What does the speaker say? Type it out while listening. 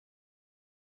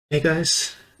Hey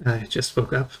guys, I just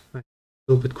woke up. I'm a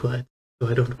little bit quiet, so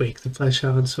I don't wake the flesh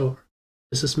hounds or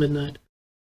this is midnight.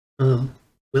 Well,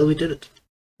 we did it.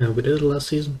 We did it last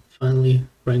season, finally,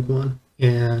 rank 1,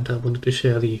 and I wanted to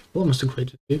share the Warmaster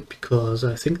crate with you because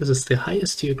I think this is the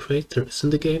highest tier crate there is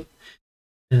in the game.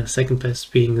 Second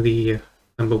best being the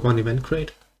number 1 event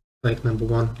crate, like number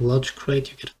 1 lodge crate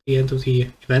you get at the end of the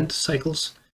event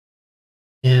cycles.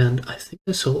 And I think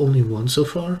I saw only one so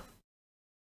far.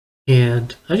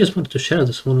 And I just wanted to share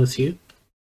this one with you,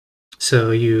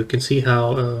 so you can see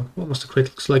how almost a crate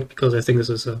looks like, because I think this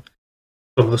is for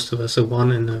most of us a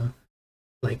one in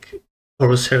like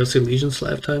Horus Heresy Legion's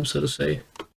lifetime, so to say.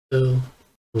 So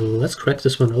let's crack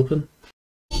this one open.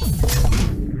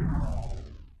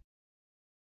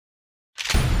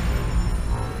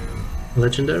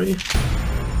 Legendary,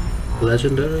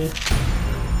 legendary,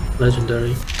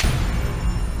 legendary.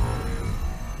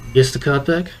 Here's the card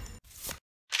back.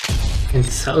 And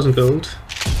 1,000 gold,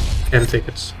 10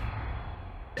 tickets.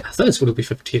 I thought it would be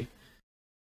 15.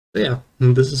 So yeah,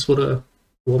 this is what a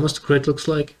Warmaster crate looks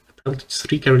like. Apparently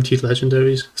 3 guaranteed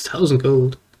legendaries, 1,000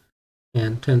 gold,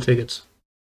 and 10 tickets.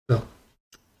 So,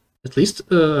 at least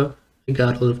I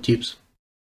got a lot of dupes.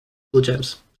 Cool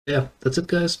gems. Yeah, that's it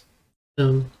guys.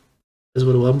 That's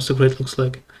what a Warmaster crate looks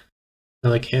like.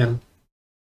 Now I can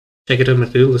check it on my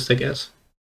to-do list, I guess.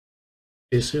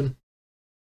 See you soon.